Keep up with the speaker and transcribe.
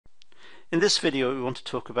In this video we want to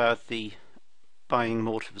talk about the buying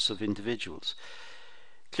motives of individuals.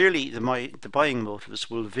 Clearly the buying motives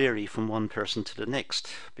will vary from one person to the next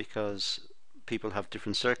because people have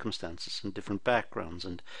different circumstances and different backgrounds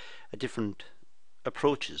and different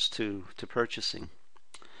approaches to purchasing.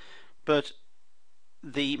 But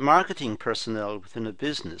the marketing personnel within a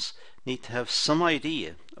business need to have some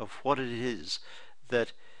idea of what it is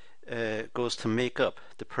that goes to make up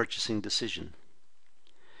the purchasing decision.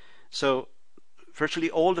 So virtually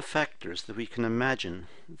all the factors that we can imagine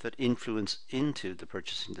that influence into the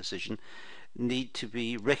purchasing decision need to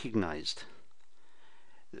be recognized.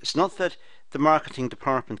 It's not that the marketing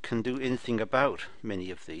department can do anything about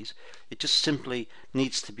many of these, it just simply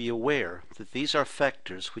needs to be aware that these are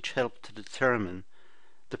factors which help to determine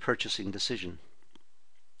the purchasing decision.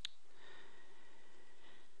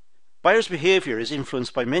 Buyer's behavior is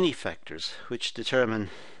influenced by many factors which determine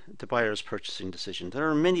the buyer's purchasing decision. There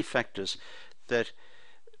are many factors that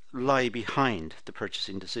lie behind the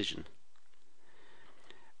purchasing decision.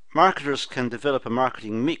 Marketers can develop a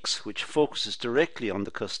marketing mix which focuses directly on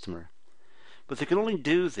the customer, but they can only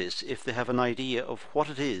do this if they have an idea of what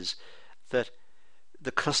it is that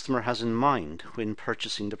the customer has in mind when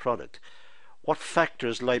purchasing the product. What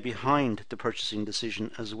factors lie behind the purchasing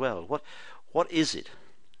decision as well? What is it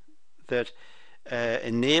that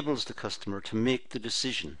enables the customer to make the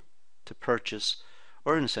decision to purchase,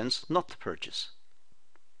 or in a sense not to purchase?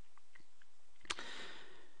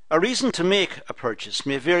 A reason to make a purchase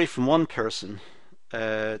may vary from one person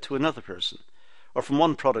to another person, or from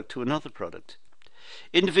one product to another product.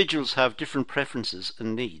 Individuals have different preferences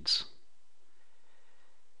and needs.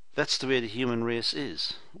 That's the way the human race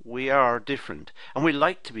is. We are different, and we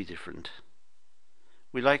like to be different.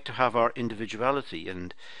 We like to have our individuality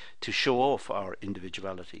and to show off our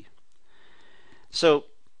individuality. So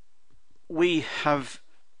we have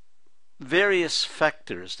various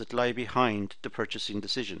factors that lie behind the purchasing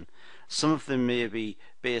decision. Some of them may be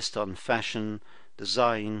based on fashion,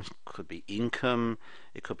 design, could be income,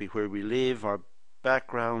 it could be where we live, our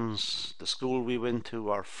backgrounds, the school we went to,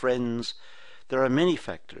 our friends. There are many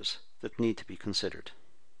factors that need to be considered.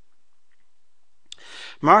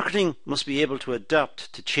 Marketing must be able to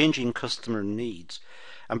adapt to changing customer needs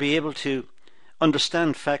and be able to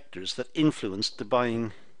understand factors that influence the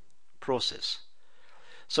buying process.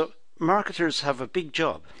 So marketers have a big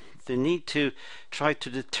job. They need to try to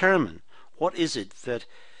determine what is it that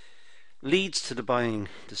leads to the buying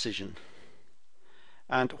decision,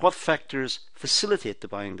 and what factors facilitate the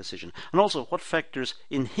buying decision, and also what factors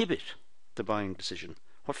inhibit the buying decision,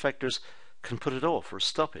 what factors can put it off or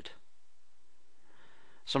stop it.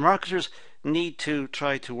 So marketers need to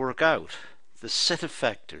try to work out the set of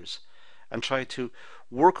factors and try to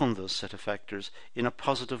work on those set of factors in a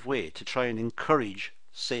positive way to try and encourage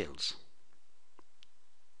sales.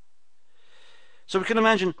 So we can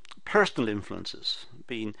imagine personal influences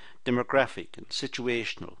being demographic and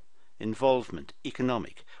situational, involvement,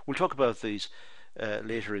 economic. We'll talk about these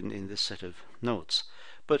later in this set of notes.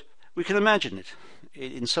 But we can imagine it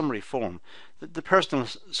in summary form. The personal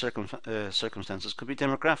circumstances could be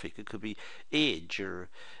demographic, it could be age, or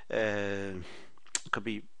it could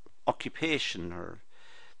be occupation, or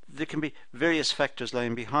there can be various factors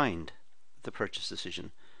lying behind the purchase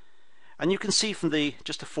decision. And you can see from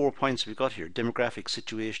just the 4 points we've got here, demographic,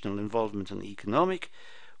 situational, involvement and economic,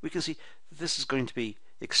 we can see this is going to be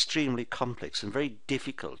extremely complex and very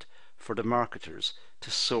difficult for the marketers to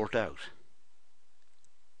sort out.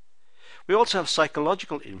 We also have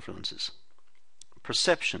psychological influences,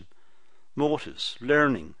 perception, motives,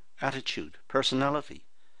 learning, attitude, personality.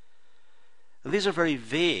 And these are very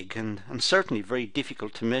vague and certainly very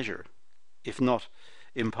difficult to measure, if not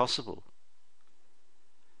impossible.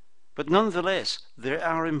 But nonetheless, they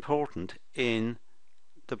are important in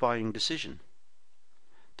the buying decision.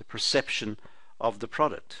 The perception of the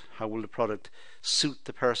product. How will the product suit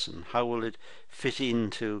the person? How will it fit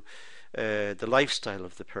into the lifestyle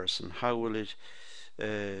of the person? How will it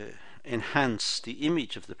enhance the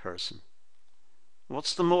image of the person?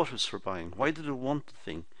 What's the motives for buying? Why do they want the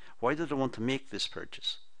thing? Why do they want to make this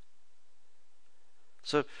purchase?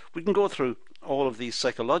 So we can go through all of these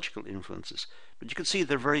psychological influences, but you can see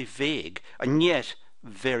they're very vague and yet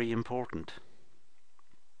very important.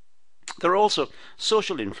 There are also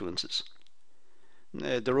social influences.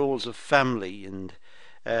 The roles of family and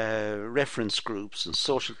reference groups and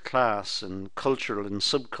social class and cultural and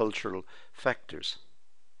subcultural factors.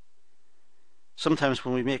 Sometimes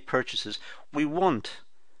when we make purchases, we want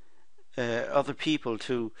other people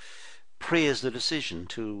to praise the decision,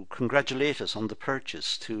 to congratulate us on the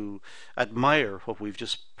purchase, to admire what we've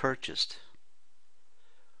just purchased.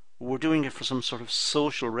 We're doing it for some sort of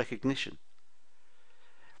social recognition.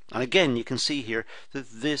 And again, you can see here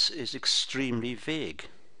that this is extremely vague,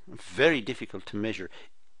 very difficult to measure,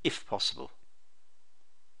 if possible.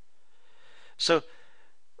 So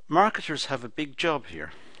marketers have a big job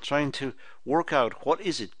here, trying to work out what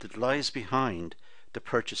is it that lies behind the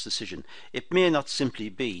purchase decision. It may not simply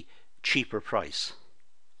be cheaper price.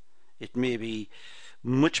 It may be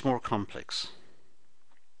much more complex.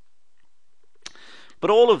 But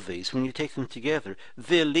all of these, when you take them together,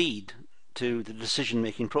 they lead to the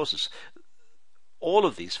decision-making process. All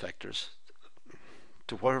of these factors,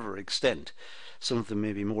 to whatever extent, some of them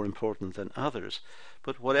may be more important than others,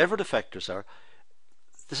 but whatever the factors are,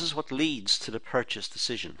 this is what leads to the purchase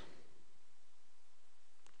decision.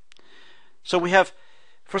 So we have,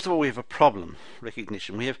 first of all, we have a problem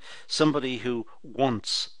recognition. We have somebody who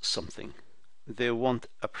wants something. They want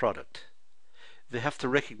a product. They have to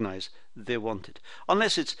recognize they want it.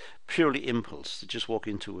 Unless it's purely impulse, to just walk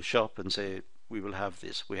into a shop and say, we will have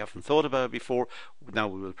this. We haven't thought about it before, now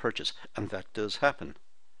we will purchase. And that does happen.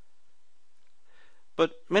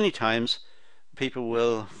 But many times, people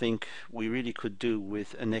will think we really could do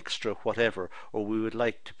with an extra whatever, or we would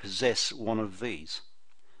like to possess one of these.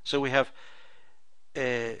 So we have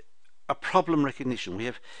a problem recognition.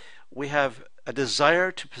 We have a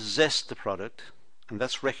desire to possess the product, and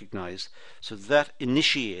that's recognized, so that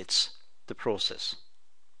initiates the process.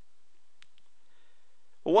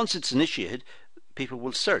 Well, once it's initiated, people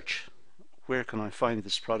will search. Where can I find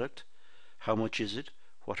this product? How much is it?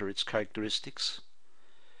 What are its characteristics?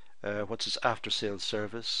 What's its after-sales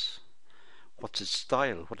service? What's its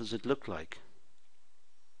style? What does it look like?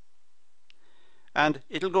 And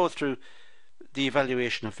it'll go through the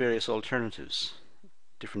evaluation of various alternatives,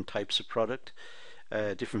 different types of product,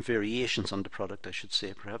 different variations on the product, I should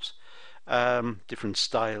say, perhaps, different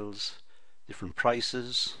styles, different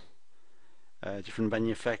prices, different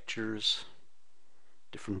manufacturers,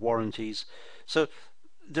 different warranties. So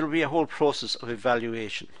there will be a whole process of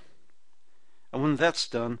evaluation. And when that's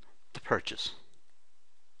done, the purchase.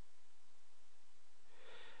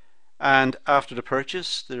 And after the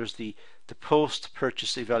purchase, there's the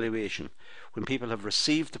post-purchase evaluation. When people have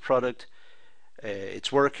received the product,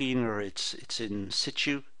 it's working or it's in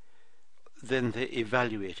situ, then they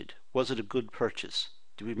evaluate it. Was it a good purchase?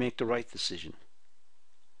 Did we make the right decision?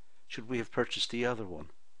 Should we have purchased the other one?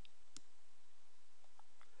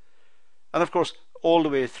 And of course, all the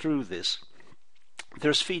way through this,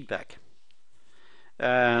 there's feedback.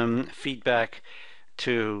 Feedback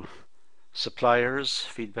to suppliers,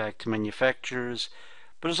 feedback to manufacturers,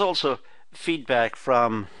 but there's also feedback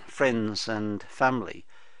from friends and family,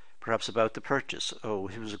 perhaps about the purchase. Oh,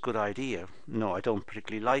 it was a good idea. No, I don't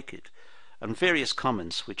particularly like it. And various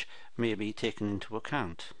comments which may be taken into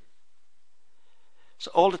account. So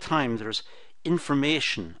all the time there's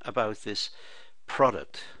information about this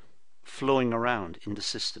product flowing around in the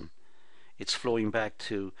system. It's flowing back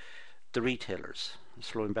to the retailers, it's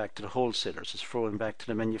flowing back to the wholesalers, it's flowing back to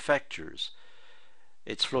the manufacturers,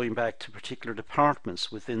 it's flowing back to particular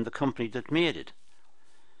departments within the company that made it.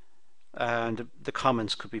 And the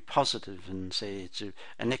comments could be positive and say it's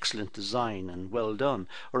an excellent design and well done,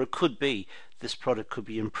 or it could be this product could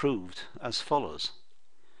be improved as follows.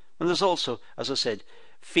 And there's also, as I said,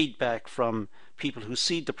 feedback from people who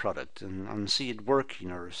see the product and see it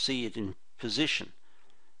working or see it in position,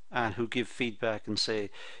 and who give feedback and say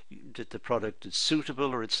that the product is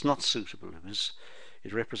suitable or it's not suitable.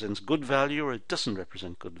 It represents good value or it doesn't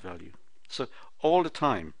represent good value. So all the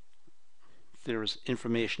time there is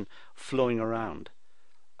information flowing around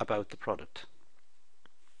about the product.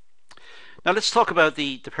 Now let's talk about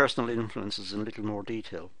the personal influences in a little more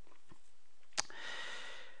detail.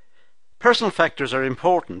 Personal factors are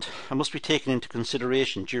important and must be taken into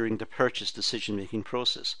consideration during the purchase decision-making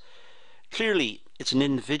process. Clearly, it's an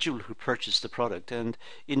individual who purchased the product, and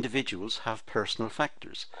individuals have personal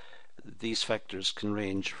factors. These factors can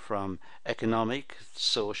range from economic,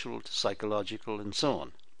 social, to psychological, and so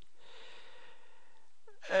on.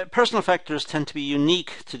 Personal factors tend to be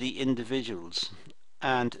unique to the individuals,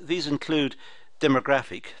 and these include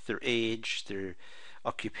demographic, their age, their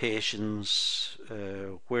occupations,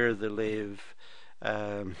 where they live,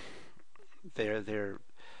 their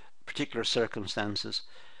particular circumstances.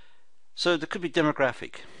 So there could be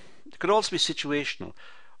demographic. It could also be situational.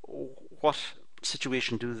 What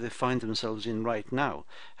situation do they find themselves in right now?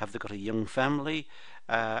 Have they got a young family?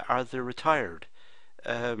 Are they retired?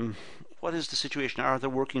 What is the situation? Are they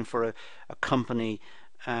working for a company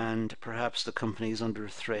and perhaps the company is under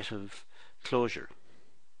threat of closure?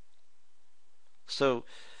 So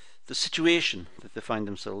the situation that they find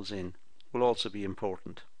themselves in will also be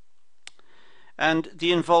important. And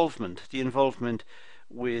the involvement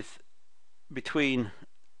with between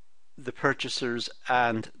the purchasers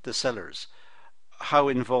and the sellers. How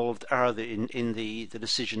involved are they in the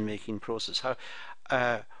decision-making process?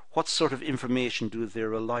 What sort of information do they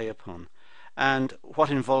rely upon? And what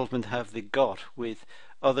involvement have they got with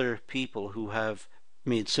other people who have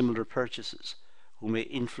made similar purchases, who may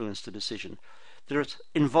influence the decision? There's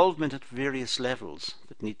involvement at various levels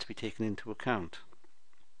that need to be taken into account.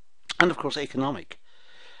 And of course economic.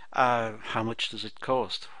 How much does it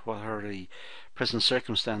cost? What are the present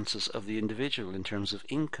circumstances of the individual in terms of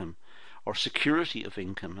income or security of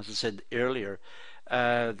income? As I said earlier,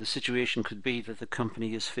 the situation could be that the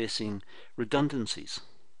company is facing redundancies.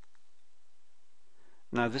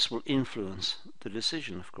 Now this will influence the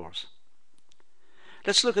decision, of course.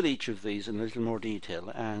 Let's look at each of these in a little more detail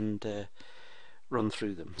and run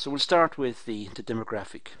through them. So we'll start with the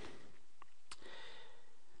demographic.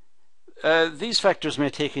 These factors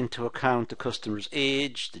may take into account the customer's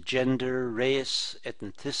age, the gender, race,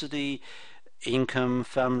 ethnicity, income,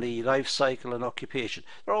 family, life cycle and occupation.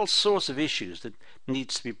 There are all sorts of issues that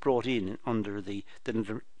needs to be brought in under the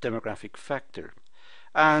demographic factor,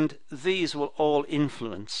 and these will all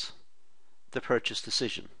influence the purchase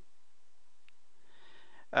decision.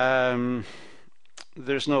 There's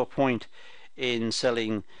no point in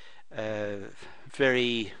selling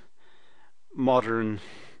very modern,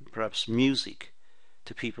 perhaps, music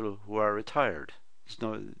to people who are retired.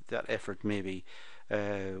 That effort may be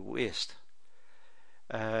waste.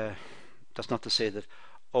 That's not to say that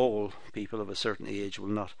all people of a certain age will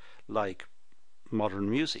not like modern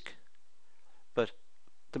music, but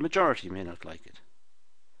the majority may not like it.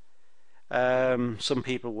 Some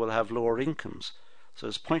people will have lower incomes, so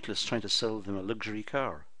it's pointless trying to sell them a luxury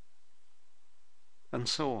car, and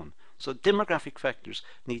so on. So demographic factors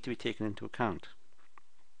need to be taken into account.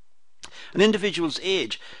 An individual's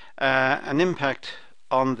age, an impact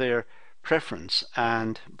on their preference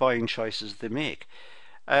and buying choices they make.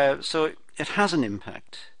 So it has an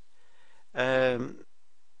impact. The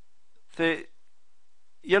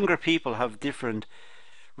younger people have different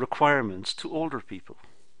requirements to older people.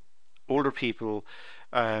 Older people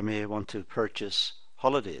may want to purchase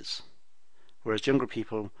holidays, whereas younger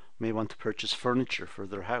people may want to purchase furniture for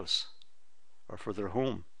their house or for their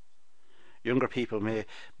home. Younger people may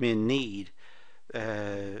need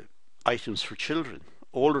items for children.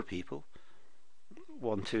 Older people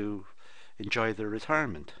want to enjoy their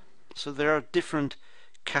retirement. So there are different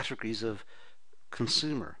categories of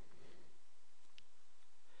consumer.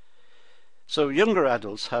 So younger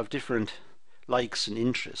adults have different likes and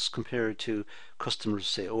interests compared to customers,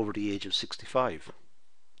 say, over the age of 65.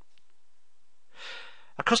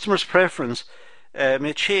 A customer's preference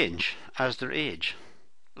may change as their age.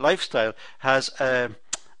 Lifestyle has a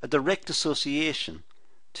direct association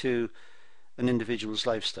to an individual's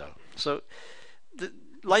lifestyle. So the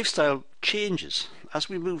lifestyle changes as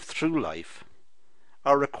we move through life.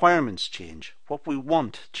 Our requirements change. What we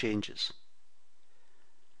want changes.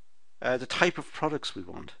 The type of products we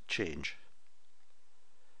want change.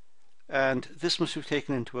 And this must be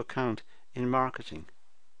taken into account in marketing.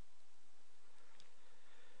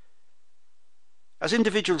 As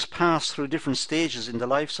individuals pass through different stages in the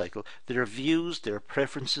life cycle, their views, their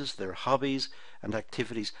preferences, their hobbies and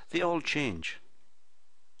activities, they all change.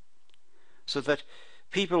 So that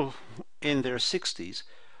people in their 60s,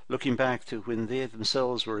 looking back to when they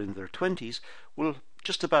themselves were in their 20s, will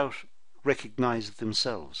just about recognize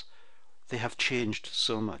themselves. They have changed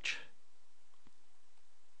so much.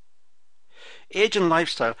 Age and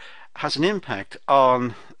lifestyle has an impact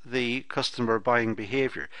on the customer buying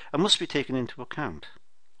behavior and must be taken into account.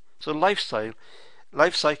 So life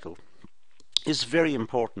cycle is very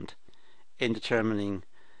important in determining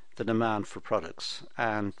the demand for products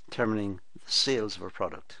and determining the sales of a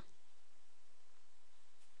product.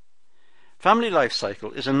 Family life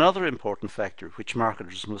cycle is another important factor which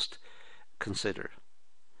marketers must consider.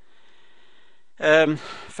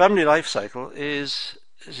 Family life cycle is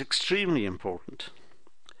extremely important.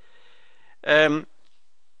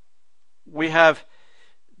 We have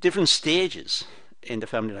different stages in the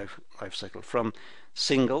family life cycle, from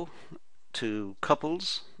single to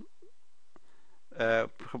couples,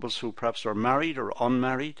 couples who perhaps are married or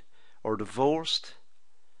unmarried or divorced,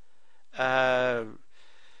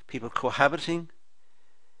 people cohabiting,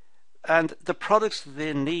 and the products that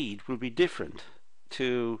they need will be different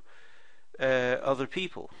to other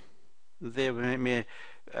people. They may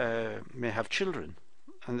have children,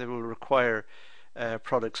 and they will require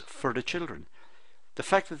products for the children. The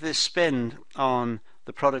fact that they spend on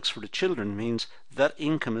the products for the children means that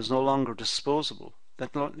income is no longer disposable.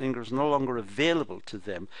 that is no longer available to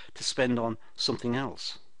them to spend on something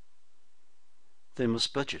else. They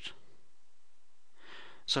must budget.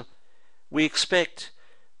 So we expect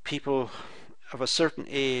people of a certain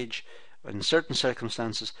age in certain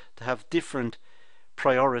circumstances to have different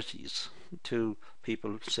priorities to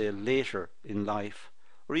people, say, later in life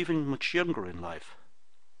or even much younger in life.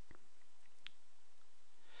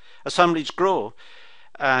 As families grow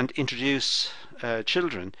and introduce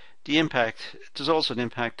children, there's also an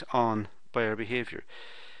impact on buyer behaviour.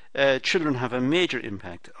 Children have a major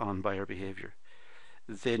impact on buyer behaviour.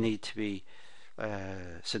 They need to be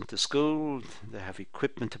sent to school, they have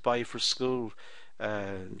equipment to buy for school,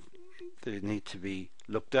 they need to be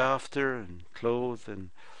looked after and clothed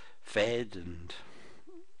and fed, and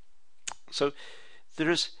so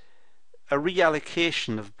there is a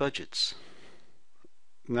reallocation of budgets.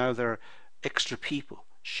 Now there are extra people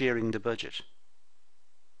sharing the budget.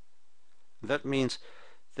 That means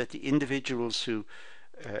that the individuals who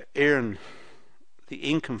earn the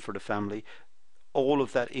income for the family, all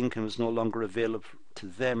of that income is no longer available to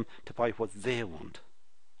them to buy what they want.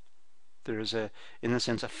 There is, in a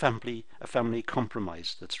sense, a family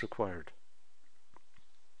compromise that's required.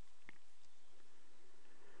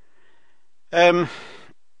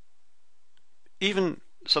 Even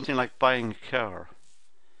something like buying a car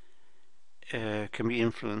can be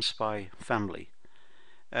influenced by family.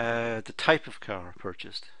 The type of car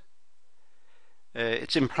purchased.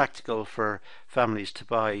 It's impractical for families to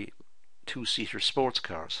buy two-seater sports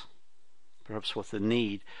cars. Perhaps what they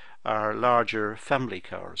need are larger family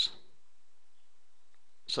cars.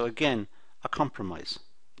 So again, a compromise.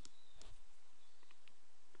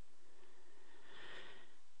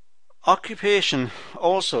 Occupation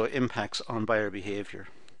also impacts on buyer behaviour.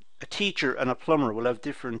 A teacher and a plumber will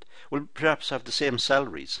perhaps have the same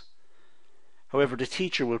salaries. However, the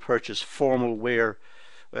teacher will purchase formal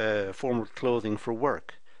clothing for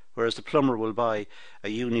work, whereas the plumber will buy a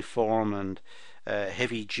uniform and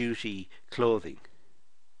heavy-duty clothing.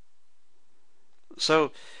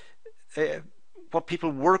 So, what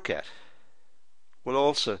people work at will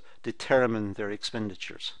also determine their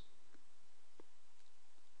expenditures.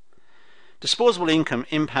 Disposable income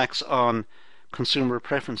impacts on consumer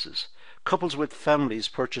preferences. Couples with families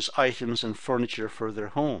purchase items and furniture for their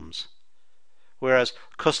homes, whereas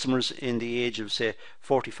customers in the age of, say,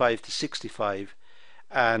 45 to 65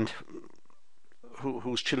 and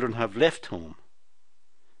whose children have left home,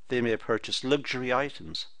 they may purchase luxury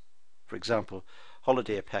items, for example,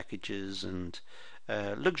 holiday packages and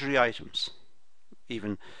luxury items,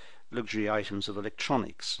 even luxury items of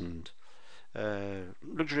electronics and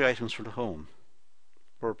luxury items for the home,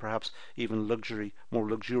 or perhaps even more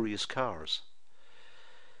luxurious cars.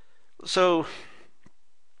 So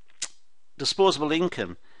disposable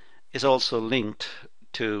income is also linked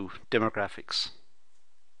to demographics.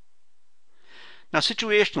 Now,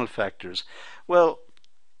 situational factors. Well,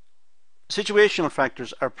 situational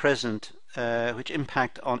factors are present which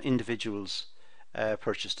impact on individuals'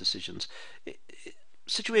 purchase decisions.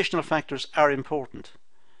 Situational factors are important.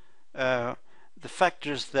 The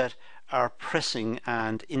factors that are pressing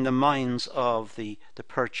and in the minds of the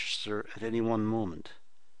purchaser at any one moment.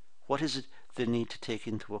 What is it they need to take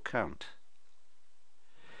into account?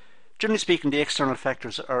 Generally speaking, the external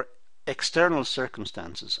factors are external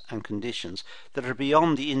circumstances and conditions that are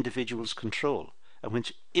beyond the individual's control and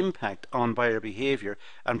which impact on buyer behaviour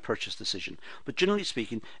and purchase decision. But generally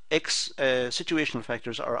speaking, situational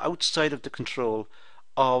factors are outside of the control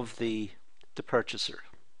of the purchaser.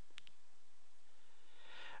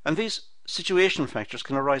 And these situational factors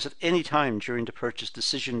can arise at any time during the purchase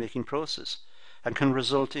decision-making process and can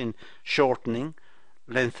result in shortening,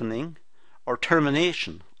 lengthening, or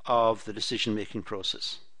termination of the decision-making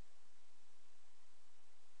process.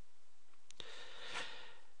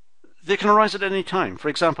 They can arise at any time. For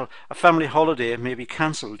example, a family holiday may be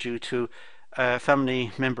cancelled due to a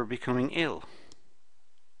family member becoming ill.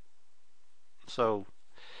 So,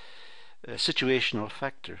 a situational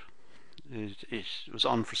factor. It was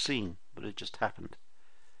unforeseen, but it just happened.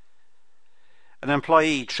 An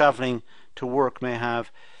employee travelling to work may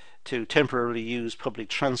have to temporarily use public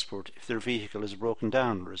transport if their vehicle is broken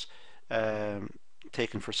down or is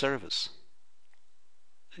taken for service.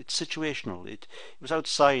 It's situational. It was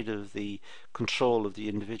outside of the control of the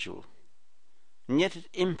individual. And yet it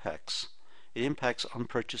impacts. It impacts on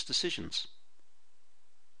purchase decisions.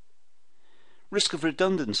 Risk of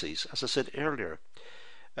redundancies, as I said earlier,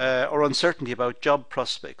 or uncertainty about job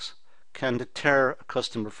prospects can deter a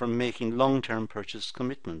customer from making long-term purchase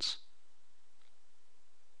commitments.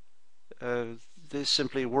 They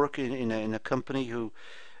simply work in a company who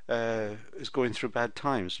is going through bad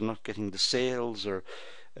times. They're not getting the sales, or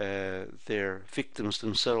they're victims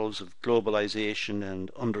themselves of globalization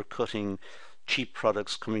and undercutting cheap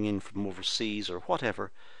products coming in from overseas or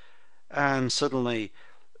whatever. And suddenly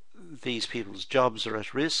these people's jobs are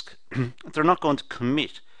at risk. They're not going to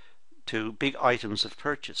commit to big items of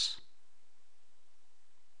purchase.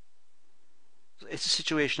 It's a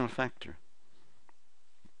situational factor.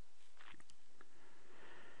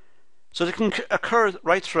 So they can occur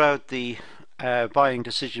right throughout the buying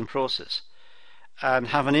decision process and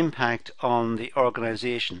have an impact on the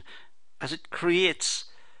organization as it creates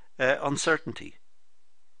uncertainty.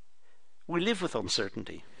 We live with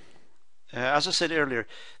uncertainty. As I said earlier,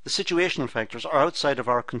 the situational factors are outside of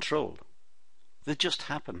our control. They just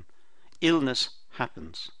happen. Illness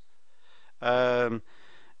happens.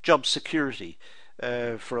 Job security.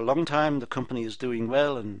 For a long time the company is doing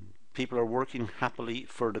well and people are working happily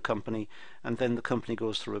for the company, and then the company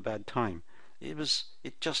goes through a bad time. It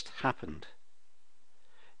just happened.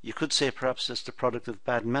 You could say perhaps it's the product of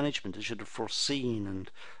bad management. They should have foreseen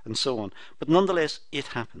and so on. But nonetheless, it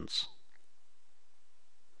happens.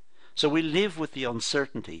 So we live with the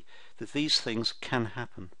uncertainty that these things can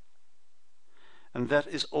happen. And that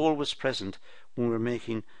is always present when we're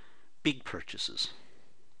making big purchases.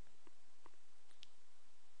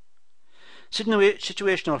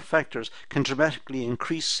 Situational factors can dramatically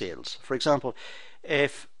increase sales. For example,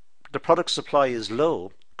 if the product supply is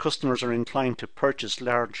low, customers are inclined to purchase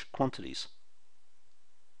large quantities.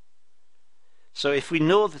 So if we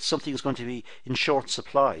know that something is going to be in short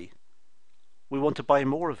supply, we want to buy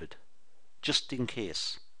more of it, just in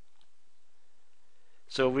case.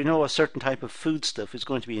 So if we know a certain type of foodstuff is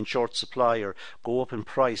going to be in short supply or go up in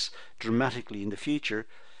price dramatically in the future,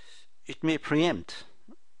 it may preempt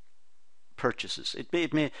purchases. It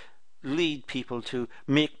may lead people to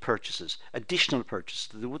make purchases, additional purchases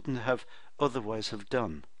that they wouldn't have otherwise have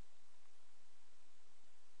done.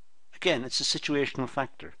 Again, it's a situational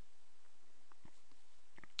factor.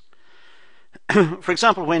 For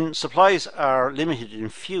example, when supplies are limited in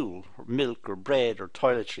fuel, or milk, or bread, or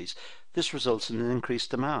toiletries, this results in an increased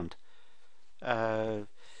demand.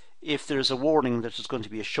 If there's a warning that there's going to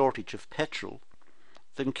be a shortage of petrol,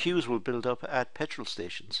 then queues will build up at petrol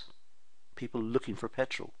stations. People looking for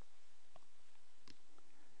petrol.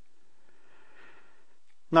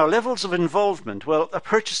 Now, levels of involvement. Well, a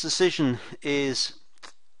purchase decision is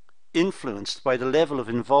influenced by the level of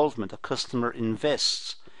involvement a customer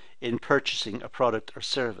invests in purchasing a product or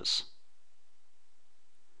service.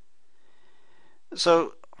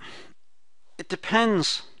 So it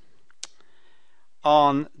depends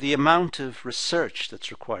on the amount of research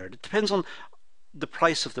that's required. It depends on the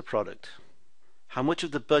price of the product, how much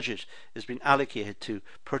of the budget is being allocated to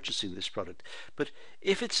purchasing this product. But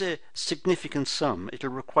if it's a significant sum,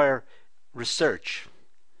 it'll require research.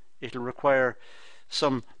 It'll require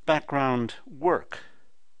some background work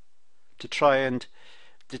to try and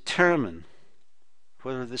determine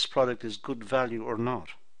whether this product is good value or not.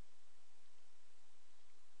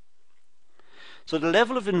 So the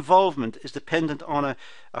level of involvement is dependent on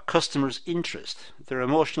a customer's interest, their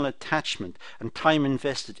emotional attachment, and time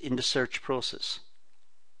invested in the search process.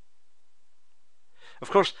 Of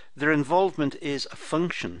course, their involvement is a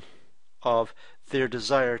function of their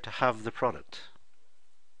desire to have the product.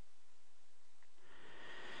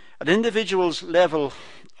 An individual's level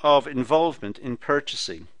of involvement in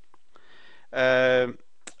purchasing a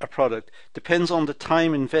product depends on the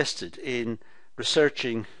time invested in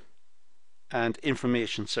researching and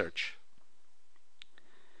information search.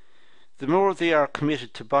 The more they are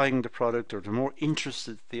committed to buying the product, or the more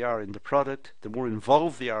interested they are in the product, the more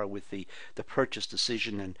involved they are with the purchase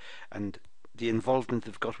decision and the involvement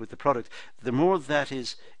they've got with the product, the more that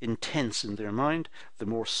is intense in their mind, the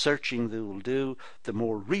more searching they will do, the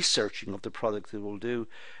more researching of the product they will do,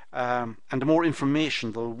 and the more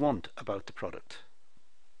information they'll want about the product.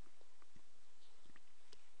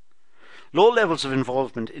 Low levels of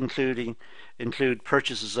involvement include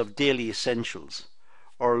purchases of daily essentials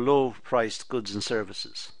or low-priced goods and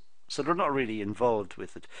services. So they're not really involved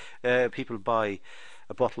with it. People buy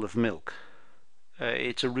a bottle of milk.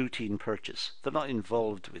 It's a routine purchase. They're not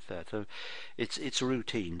involved with that. It's a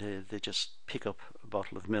routine. They just pick up a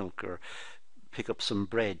bottle of milk or pick up some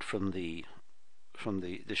bread from the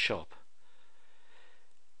shop.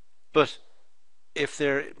 But if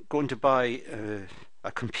they're going to buy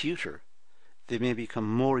a computer, they may become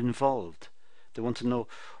more involved. They want to know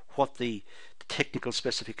what the technical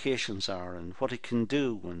specifications are and what it can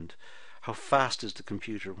do and how fast is the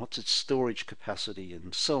computer, what's its storage capacity,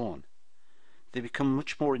 and so on. They become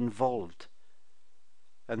much more involved,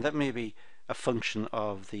 and that may be a function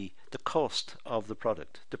of the cost of the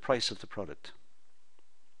product, the price of the product.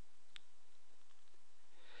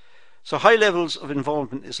 So high levels of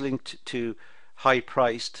involvement is linked to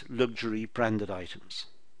high-priced luxury branded items.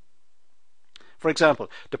 For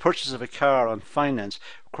example, the purchase of a car on finance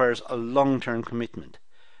requires a long-term commitment.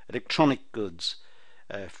 Electronic goods,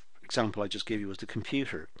 example I just gave you was the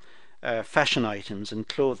computer, fashion items and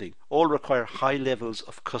clothing, all require high levels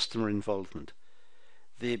of customer involvement.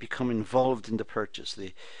 They become involved in the purchase,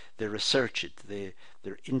 they research it,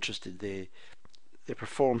 they're interested, they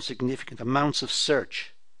perform significant amounts of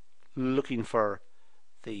search looking for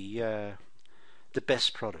the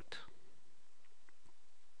best product.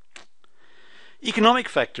 Economic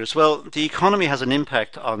factors. Well, the economy has an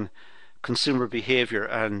impact on consumer behaviour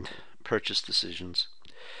and purchase decisions.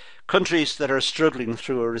 Countries that are struggling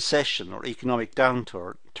through a recession or economic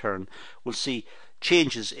downturn will see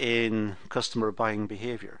changes in customer buying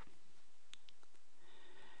behaviour.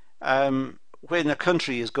 When a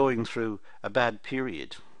country is going through a bad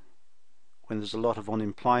period, when there's a lot of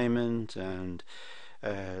unemployment and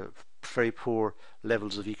very poor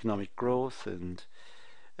levels of economic growth and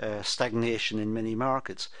stagnation in many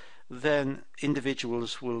markets, then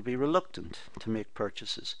individuals will be reluctant to make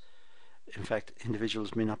purchases. In fact,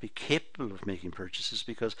 individuals may not be capable of making purchases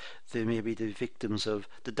because they may be the victims of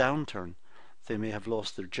the downturn. They may have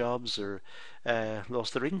lost their jobs or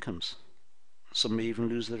lost their incomes. Some may even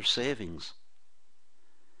lose their savings.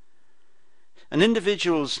 An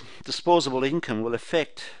individual's disposable income will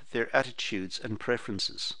affect their attitudes and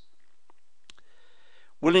preferences.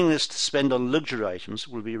 Willingness to spend on luxury items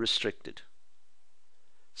will be restricted.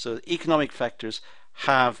 So economic factors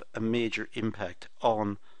have a major impact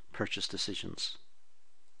on purchase decisions.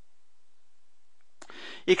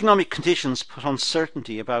 Economic conditions put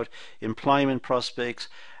uncertainty about employment prospects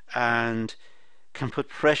and can put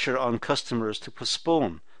pressure on customers to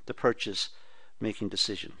postpone the purchase making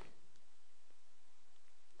decision.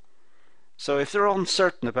 So if they're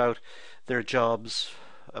uncertain about their jobs,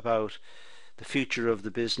 about the future of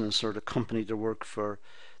the business or the company they work for,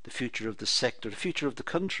 the future of the sector, the future of the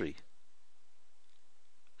country,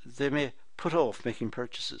 they may put off making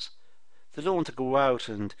purchases. They don't want to go out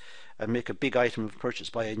and make a big item of purchase,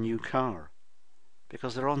 buy a new car,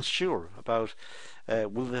 because they're unsure about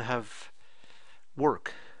will they have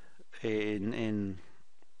work in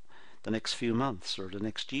the next few months or the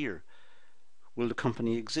next year. Will the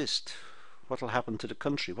company exist? What will happen to the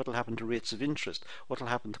country? What will happen to rates of interest? What will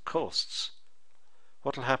happen to costs?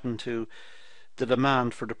 What will happen to the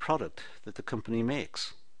demand for the product that the company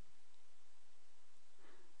makes?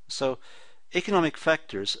 So economic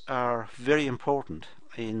factors are very important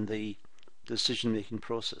in the decision-making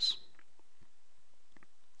process.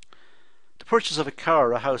 The purchase of a car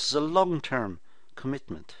or a house is a long-term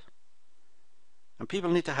commitment, and people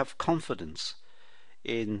need to have confidence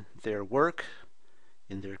in their work,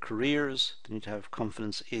 in their careers. They need to have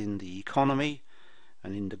confidence in the economy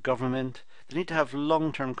and in the government. They need to have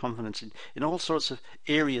long-term confidence in all sorts of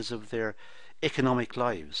areas of their economic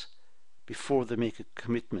lives before they make a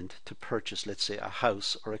commitment to purchase, let's say, a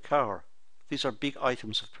house or a car. These are big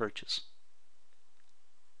items of purchase.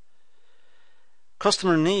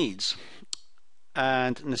 Customer needs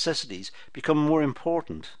and necessities become more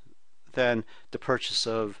important than the purchase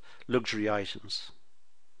of luxury items.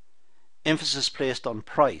 Emphasis placed on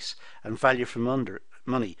price and value for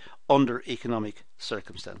money under economic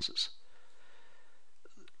circumstances.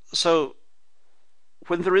 So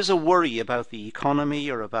when there is a worry about the economy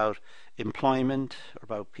or about employment or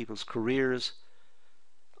about people's careers,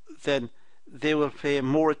 then they will pay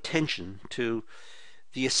more attention to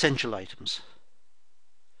the essential items,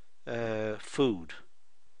 food,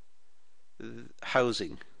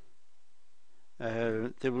 housing.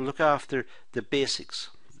 They will look after the basics.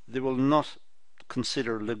 They will not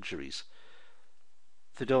consider luxuries.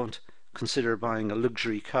 They don't consider buying a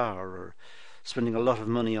luxury car or spending a lot of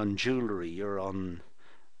money on jewellery or on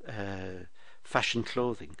fashion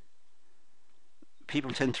clothing.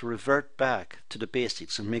 People tend to revert back to the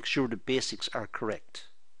basics and make sure the basics are correct.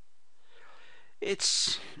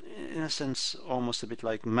 It's, in a sense, almost a bit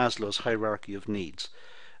like Maslow's hierarchy of needs.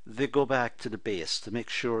 They go back to the base to make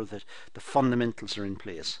sure that the fundamentals are in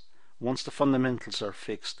place. Once the fundamentals are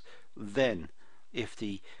fixed, then if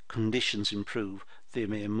the conditions improve, they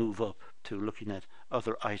may move up to looking at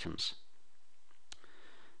other items.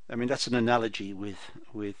 I mean, that's an analogy with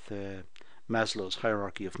Maslow's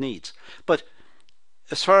hierarchy of needs. But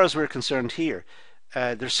as far as we're concerned here,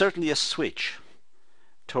 there's certainly a switch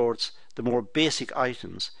towards the more basic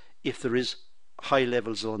items if there is high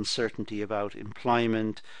levels of uncertainty about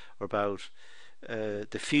employment or about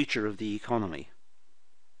the future of the economy.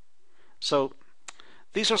 So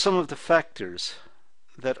these are some of the factors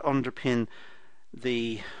that underpin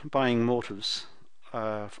the buying motives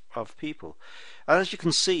of people. And as you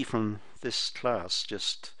can see from this class,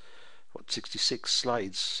 just 66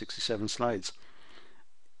 slides, 67 slides,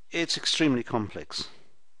 it's extremely complex.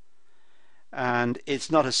 And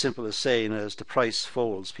it's not as simple as saying as the price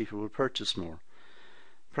falls, people will purchase more.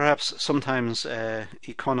 Perhaps sometimes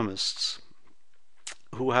economists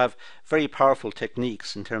who have very powerful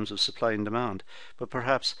techniques in terms of supply and demand, but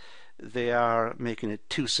perhaps they are making it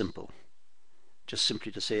too simple, just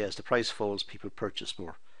simply to say as the price falls, people purchase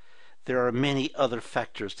more. There are many other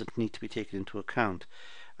factors that need to be taken into account,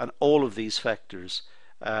 and all of these factors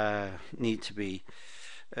need to be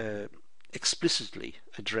explicitly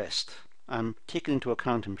addressed and taken into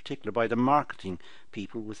account in particular by the marketing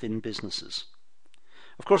people within businesses.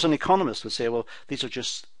 Of course, an economist would say, well, these are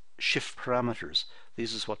just shift parameters.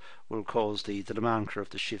 This is what will cause the demand curve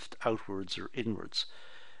to shift outwards or inwards,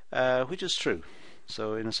 which is true.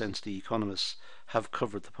 So in a sense, the economists have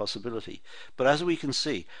covered the possibility. But as we can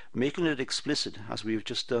see, making it explicit, as we've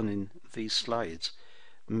just done in these slides,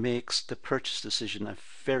 makes the purchase decision a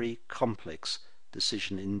very complex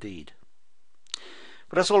decision indeed.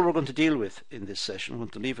 But that's all we're going to deal with in this session. I'm going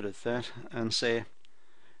to leave it at that and say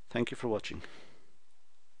thank you for watching.